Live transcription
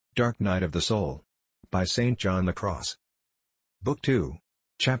Dark Night of the Soul. By St. John the Cross. Book 2.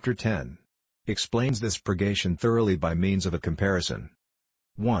 Chapter 10. Explains this purgation thoroughly by means of a comparison.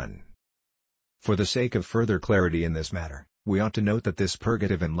 1. For the sake of further clarity in this matter, we ought to note that this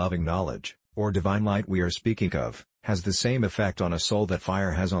purgative and loving knowledge, or divine light we are speaking of, has the same effect on a soul that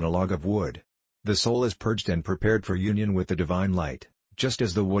fire has on a log of wood. The soul is purged and prepared for union with the divine light, just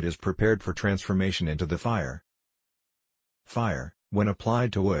as the wood is prepared for transformation into the fire. Fire, when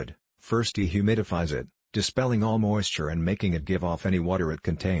applied to wood, first dehumidifies it, dispelling all moisture and making it give off any water it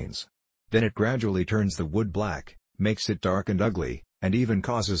contains. Then it gradually turns the wood black, makes it dark and ugly, and even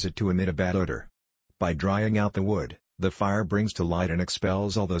causes it to emit a bad odor. By drying out the wood, the fire brings to light and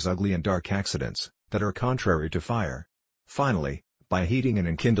expels all those ugly and dark accidents that are contrary to fire. Finally, by heating and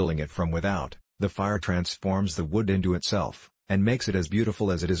enkindling it from without, the fire transforms the wood into itself, and makes it as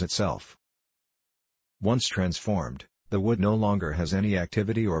beautiful as it is itself. Once transformed, the wood no longer has any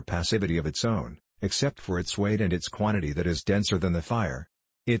activity or passivity of its own, except for its weight and its quantity that is denser than the fire.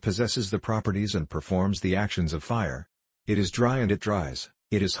 It possesses the properties and performs the actions of fire. It is dry and it dries,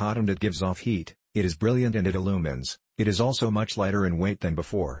 it is hot and it gives off heat, it is brilliant and it illumines, it is also much lighter in weight than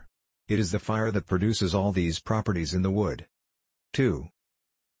before. It is the fire that produces all these properties in the wood. 2.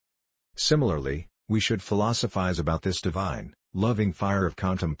 Similarly, we should philosophize about this divine, loving fire of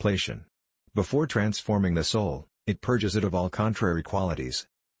contemplation. Before transforming the soul, it purges it of all contrary qualities.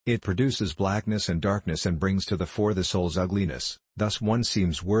 It produces blackness and darkness and brings to the fore the soul's ugliness, thus one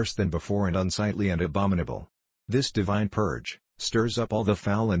seems worse than before and unsightly and abominable. This divine purge stirs up all the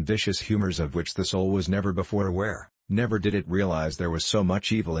foul and vicious humors of which the soul was never before aware. Never did it realize there was so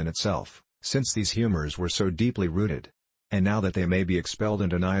much evil in itself, since these humors were so deeply rooted. And now that they may be expelled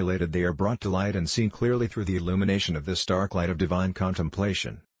and annihilated, they are brought to light and seen clearly through the illumination of this dark light of divine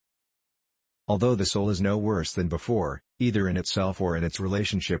contemplation. Although the soul is no worse than before, either in itself or in its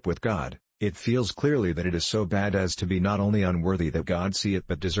relationship with God, it feels clearly that it is so bad as to be not only unworthy that God see it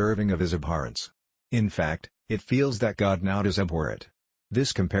but deserving of his abhorrence. In fact, it feels that God now does abhor it.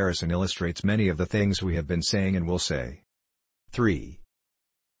 This comparison illustrates many of the things we have been saying and will say. 3.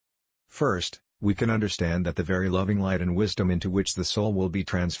 First, we can understand that the very loving light and wisdom into which the soul will be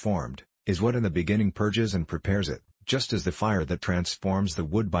transformed, is what in the beginning purges and prepares it, just as the fire that transforms the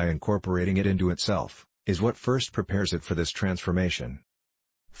wood by incorporating it into itself, is what first prepares it for this transformation.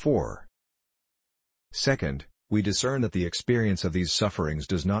 4. Second, we discern that the experience of these sufferings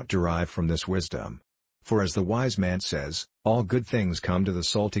does not derive from this wisdom. For as the wise man says, all good things come to the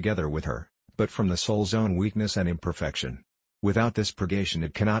soul together with her, but from the soul's own weakness and imperfection. Without this purgation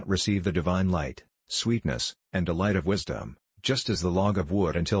it cannot receive the divine light, sweetness, and delight of wisdom, just as the log of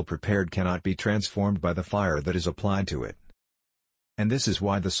wood until prepared cannot be transformed by the fire that is applied to it. And this is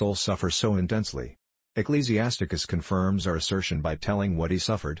why the soul suffers so intensely. Ecclesiasticus confirms our assertion by telling what he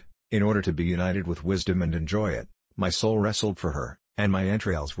suffered. In order to be united with wisdom and enjoy it, my soul wrestled for her, and my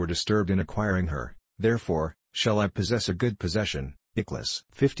entrails were disturbed in acquiring her. Therefore, shall I possess a good possession. Eccles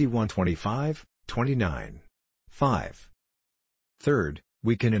 51:25, 29. 5. Third,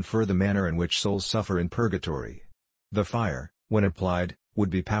 we can infer the manner in which souls suffer in purgatory. The fire, when applied, would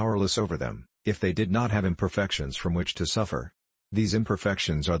be powerless over them, if they did not have imperfections from which to suffer. These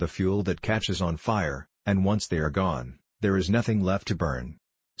imperfections are the fuel that catches on fire, and once they are gone, there is nothing left to burn.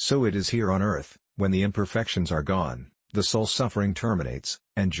 So it is here on earth, when the imperfections are gone, the soul's suffering terminates,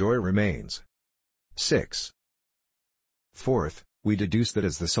 and joy remains. 6. Fourth, we deduce that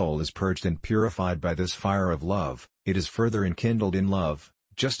as the soul is purged and purified by this fire of love, it is further enkindled in love,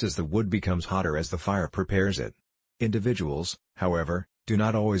 just as the wood becomes hotter as the fire prepares it. Individuals, however, do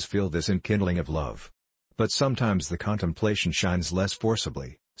not always feel this enkindling of love. But sometimes the contemplation shines less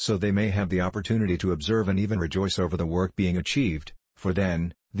forcibly, so they may have the opportunity to observe and even rejoice over the work being achieved, for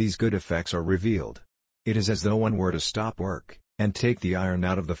then, these good effects are revealed. It is as though one were to stop work, and take the iron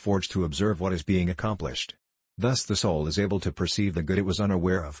out of the forge to observe what is being accomplished. Thus the soul is able to perceive the good it was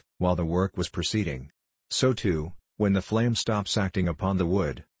unaware of, while the work was proceeding. So too, when the flame stops acting upon the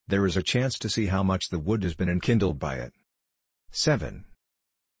wood, there is a chance to see how much the wood has been enkindled by it. 7.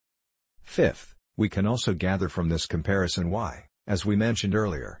 Fifth, we can also gather from this comparison why, as we mentioned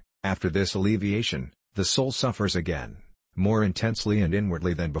earlier, after this alleviation, the soul suffers again, more intensely and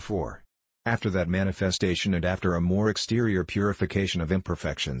inwardly than before. After that manifestation and after a more exterior purification of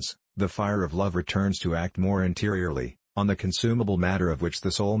imperfections, the fire of love returns to act more interiorly, on the consumable matter of which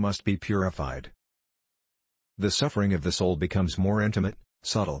the soul must be purified. The suffering of the soul becomes more intimate,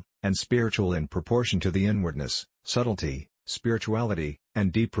 subtle, and spiritual in proportion to the inwardness, subtlety, spirituality,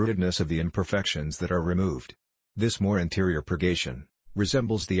 and deep-rootedness of the imperfections that are removed. This more interior purgation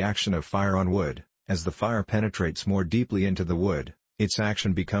resembles the action of fire on wood. As the fire penetrates more deeply into the wood, its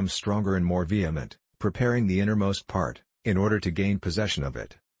action becomes stronger and more vehement, preparing the innermost part, in order to gain possession of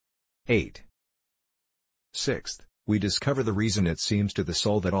it. 8. Sixth, we discover the reason it seems to the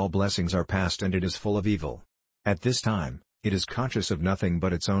soul that all blessings are past and it is full of evil. At this time, it is conscious of nothing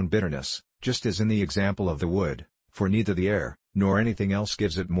but its own bitterness, just as in the example of the wood, for neither the air, nor anything else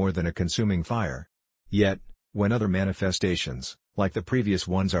gives it more than a consuming fire. Yet, when other manifestations, like the previous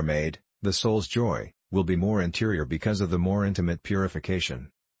ones are made, the soul's joy will be more interior because of the more intimate purification.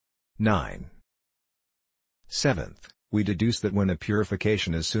 9. Seventh, we deduce that when the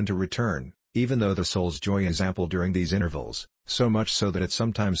purification is soon to return, even though the soul's joy is ample during these intervals, so much so that it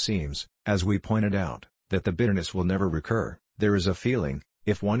sometimes seems, as we pointed out, that the bitterness will never recur, there is a feeling,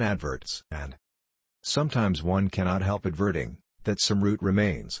 if one adverts, and sometimes one cannot help adverting, that some root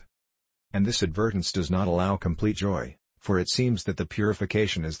remains. And this advertence does not allow complete joy, for it seems that the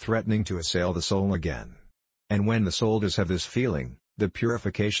purification is threatening to assail the soul again. And when the soul does have this feeling, the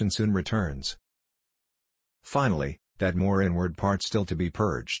purification soon returns. Finally, that more inward part still to be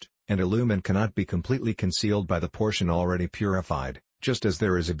purged and illumined cannot be completely concealed by the portion already purified, just as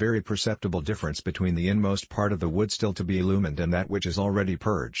there is a very perceptible difference between the inmost part of the wood still to be illumined and that which is already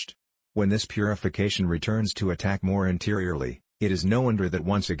purged. When this purification returns to attack more interiorly, it is no wonder that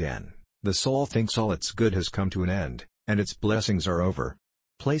once again, the soul thinks all its good has come to an end, and its blessings are over.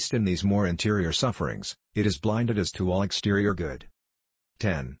 Placed in these more interior sufferings, it is blinded as to all exterior good.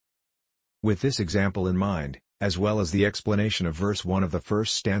 10. With this example in mind, as well as the explanation of verse 1 of the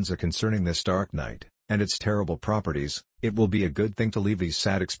first stanza concerning this dark night, and its terrible properties, it will be a good thing to leave these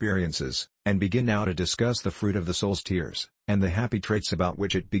sad experiences, and begin now to discuss the fruit of the soul's tears, and the happy traits about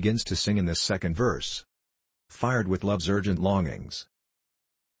which it begins to sing in this second verse. Fired with love's urgent longings.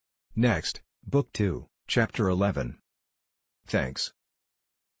 Next, Book 2, Chapter 11. Thanks.